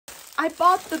I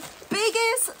bought the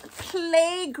biggest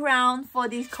playground for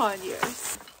these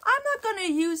Conures. I'm not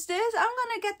gonna use this. I'm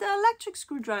gonna get the electric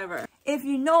screwdriver. If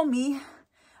you know me,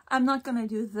 I'm not gonna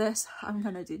do this. I'm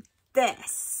gonna do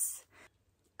this.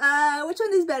 Which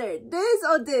one is better? This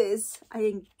or this? I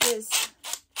think this.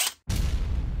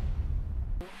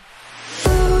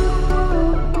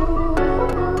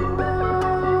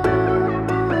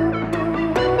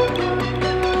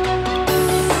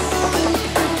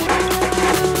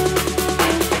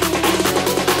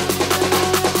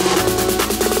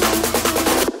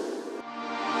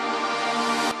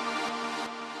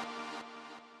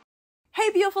 Hey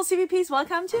beautiful CVPs,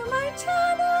 welcome to my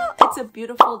channel. It's a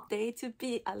beautiful day to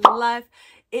be alive.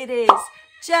 It is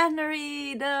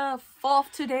January the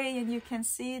 4th today, and you can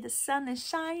see the sun is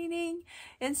shining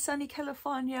in sunny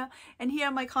California. And here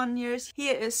are my Conures.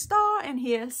 Here is Star and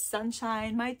here is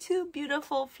Sunshine, my two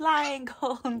beautiful flying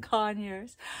golden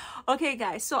Conures. Okay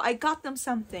guys, so I got them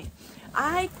something.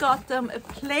 I got them a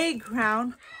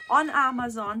playground on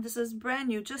Amazon. This is brand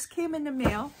new, just came in the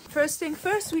mail. First thing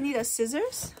first, we need a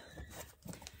scissors.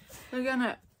 We're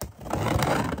gonna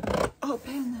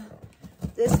open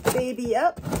this baby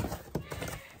up.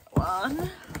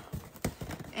 1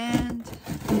 and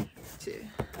 2.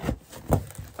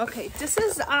 Okay, this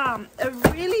is a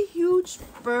really huge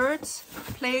bird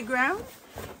playground,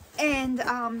 and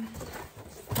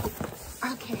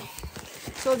okay,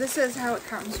 so this is how it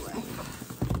comes with.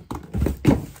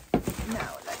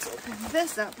 Now let's open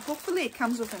this up. Hopefully it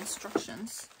comes with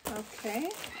instructions. Okay.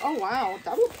 Oh wow,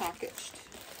 double packaged.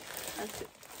 That's it.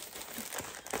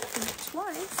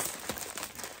 Twice.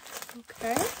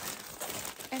 Okay.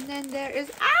 And then there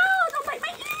is, ow, don't bite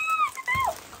my ear!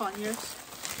 No! Conures.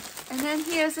 And then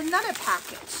here's another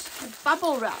package.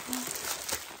 Bubble wrap.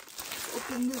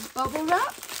 Open this bubble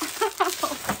wrap.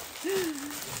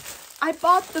 I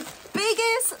bought the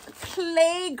biggest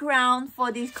playground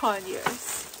for these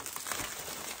Conures.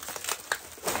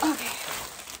 Okay.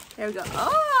 There we go.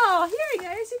 Oh, here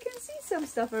guys, you can see some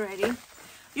stuff already.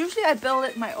 Usually I build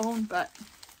it my own, but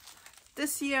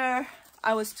this year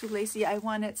I was too lazy. I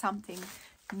wanted something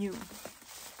new.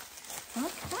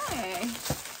 Okay.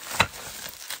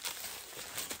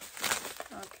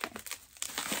 Okay.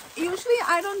 Usually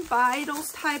I don't buy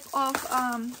those type of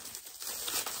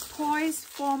toys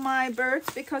for my birds,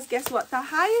 because guess what? The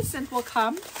hyacinth will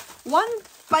come. One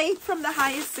bite from the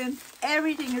hyacinth,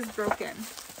 everything is broken.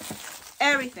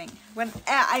 Everything. When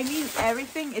I mean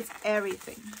everything, it's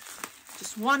everything.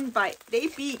 Just one bite. Their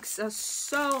beaks are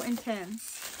so intense.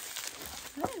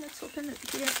 Okay, let's open it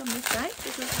here from this side.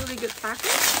 This is a really good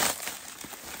package.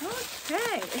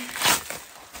 Okay.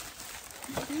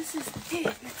 This is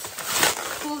it. Let's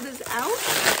pull this out.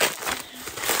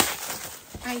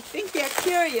 I think they're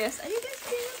curious. Are you guys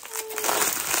curious?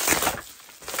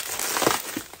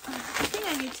 I think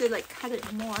I need to like cut it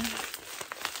more.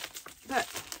 But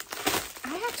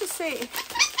I have to say,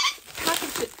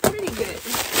 package it pretty good.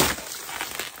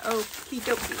 Okie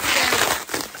dokie.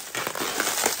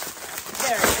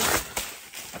 There it is.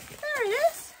 There it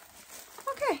is.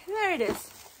 Okay, there it is.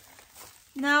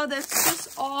 Now that's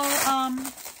just all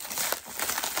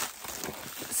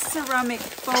ceramic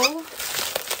bowl.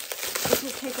 It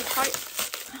will take apart.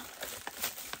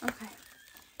 Okay.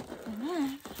 And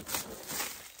then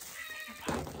take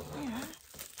apart here.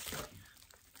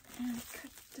 And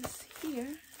cut this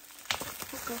here.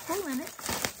 Poke a hole in it.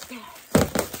 There.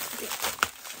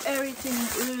 Everything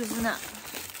loosen up.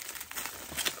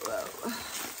 Whoa.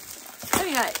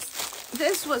 Hey guys,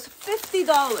 this was $50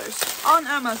 on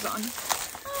Amazon.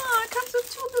 Oh, it comes with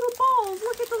 2 little balls.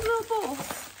 Look at those little balls.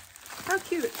 How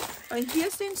cute. Right,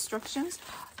 here's the instructions.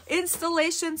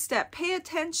 Installation step. Pay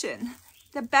attention.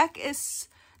 The back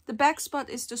spot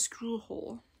is the screw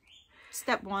hole.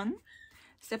 Step 1,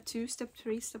 step 2, step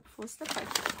 3, step 4, step 5.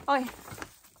 Okay.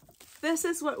 This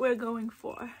is what we're going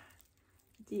for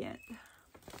at the end.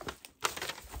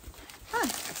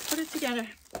 Put it together.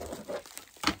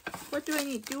 What do I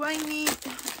need? Do I need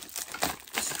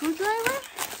a screwdriver?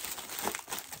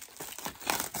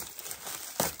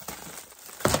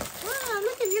 Wow,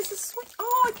 look at here's a switch.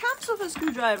 Oh, it comes with a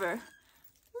screwdriver.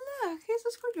 Look, here's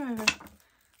a screwdriver.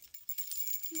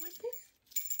 You want this?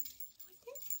 You want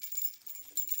this?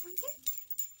 You want this?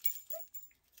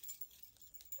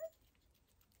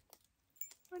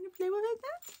 Want to play with it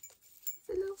now? It's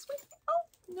a little switch. Oh,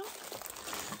 no.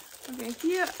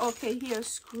 Okay, here's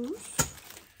screws.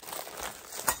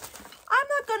 I'm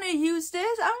not gonna use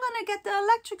this. I'm gonna get the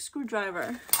electric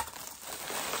screwdriver.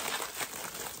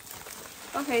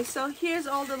 Okay, so here's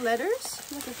all the letters.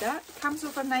 Look at that. It comes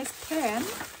with a nice pen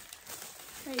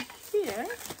right here.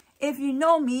 If you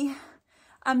know me,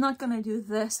 I'm not gonna do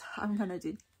this. I'm gonna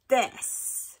do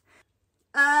this.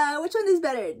 Which one is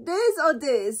better? This or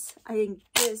this? I think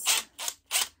this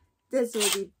will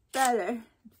be better,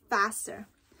 faster.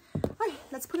 All right,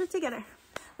 let's put it together.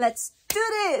 Let's do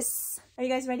this. Are you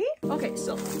guys ready? Okay,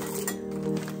 so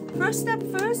first step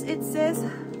first, it says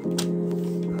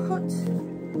put,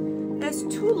 there's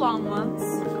 2 long ones.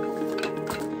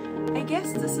 I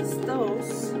guess this is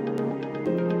those.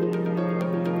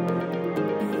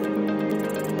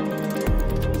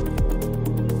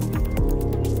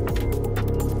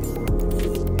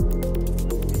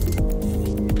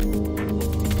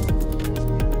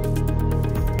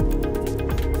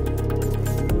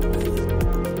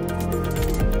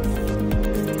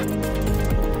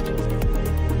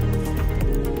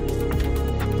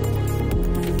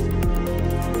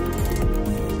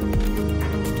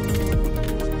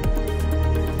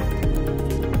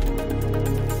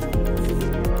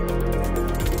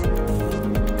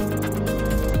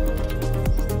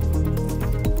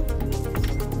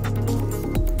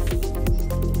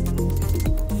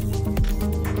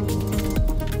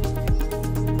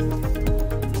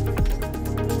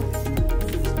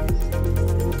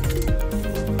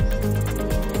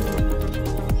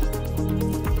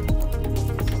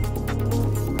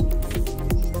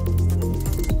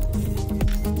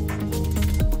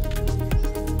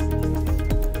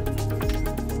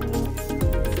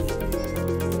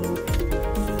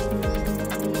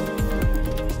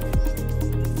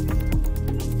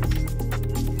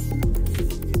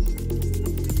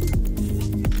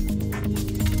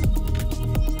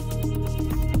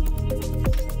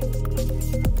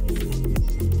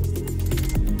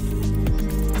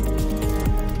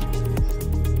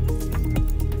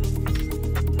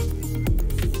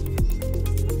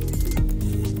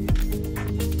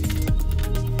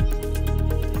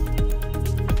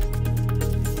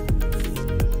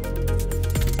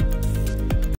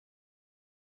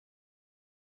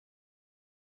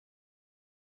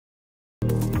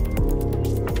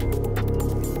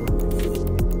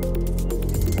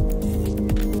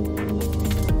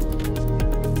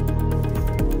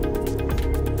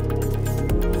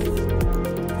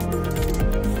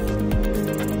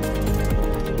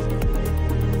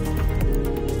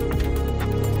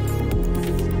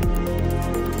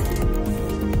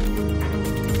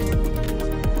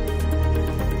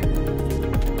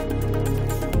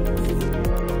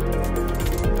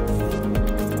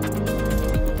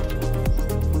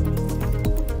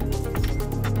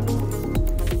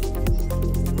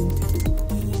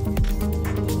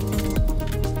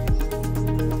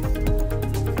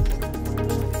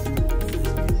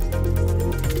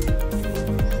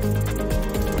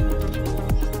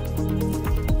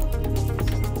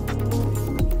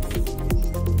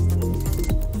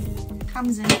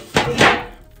 Comes in here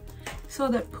so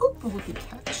that poop will be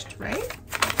catched, right?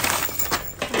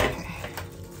 Okay,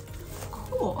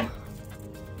 cool.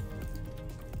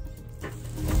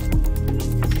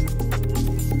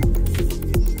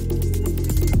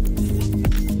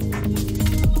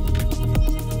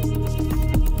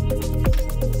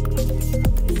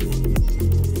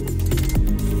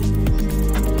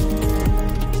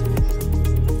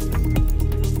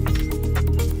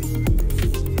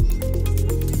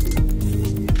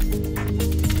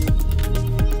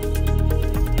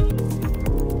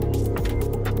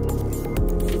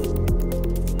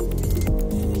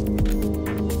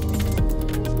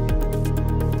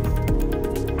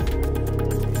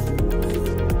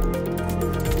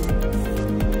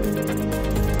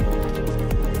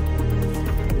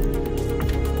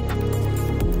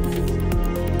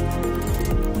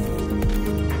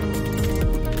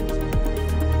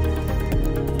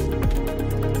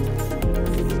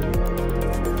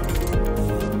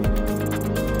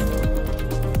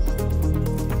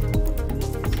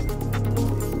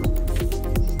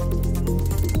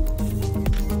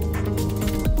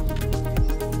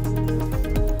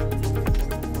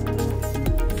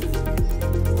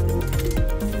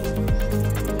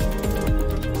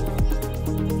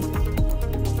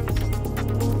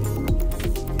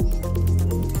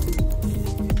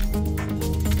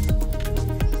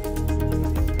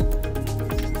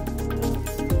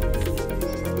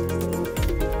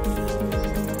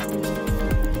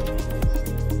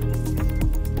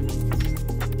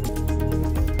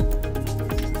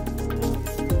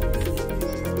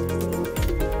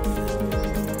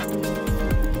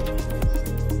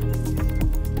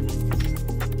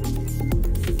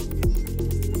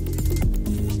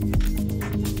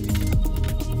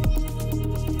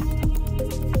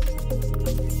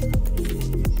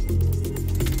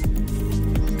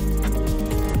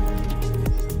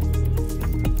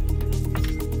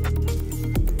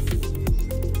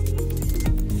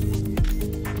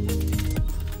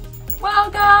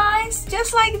 guys,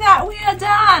 just like that, we are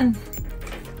done.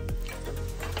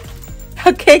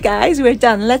 Okay, guys, we're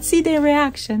done. Let's see their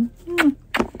reaction. Are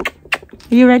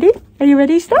you ready? Are you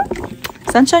ready, Star?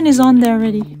 Sunshine is on there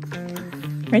already.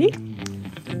 Ready?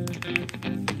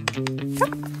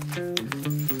 Up.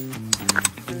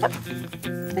 Up.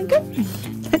 And go.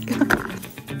 Let go.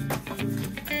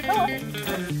 Go up.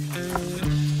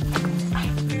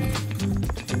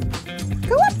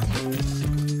 Go up.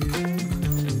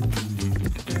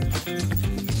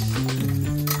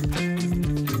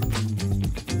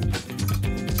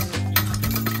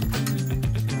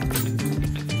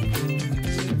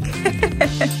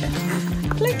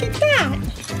 Look at that.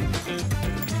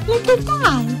 Look at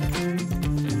that.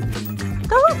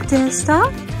 Go up there,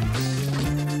 Star.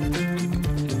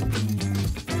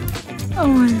 Oh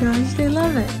my gosh, they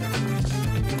love it.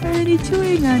 They're already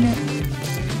chewing on it.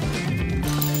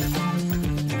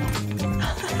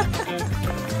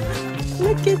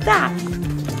 Look at that.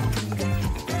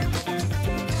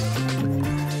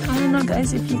 I don't know,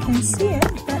 guys, if you can see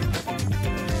it, but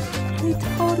they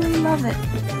totally love it.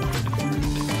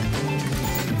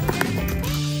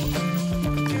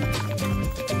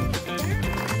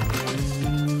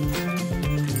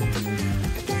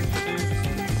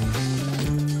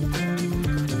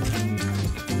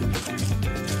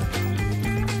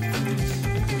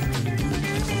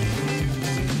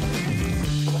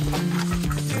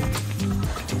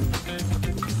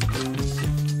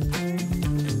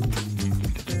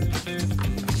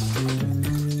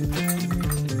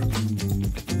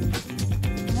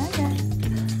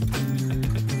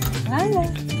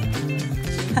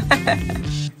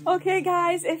 Okay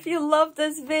guys, if you love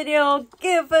this video,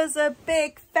 give us a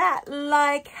big fat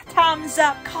like, thumbs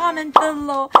up, comment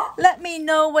below. Let me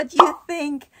know what you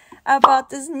think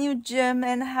about this new gym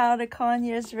and how the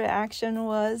Conures reaction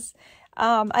was.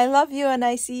 I love you, and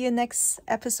I see you next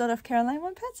episode of Carolin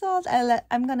with Petzholdt.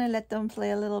 I'm gonna let them play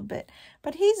a little bit,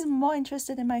 but he's more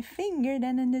interested in my finger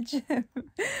than in the gym.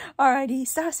 Alrighty,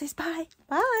 Star says bye.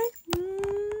 Bye.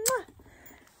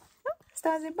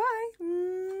 Star says bye.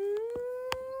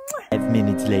 5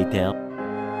 minutes later.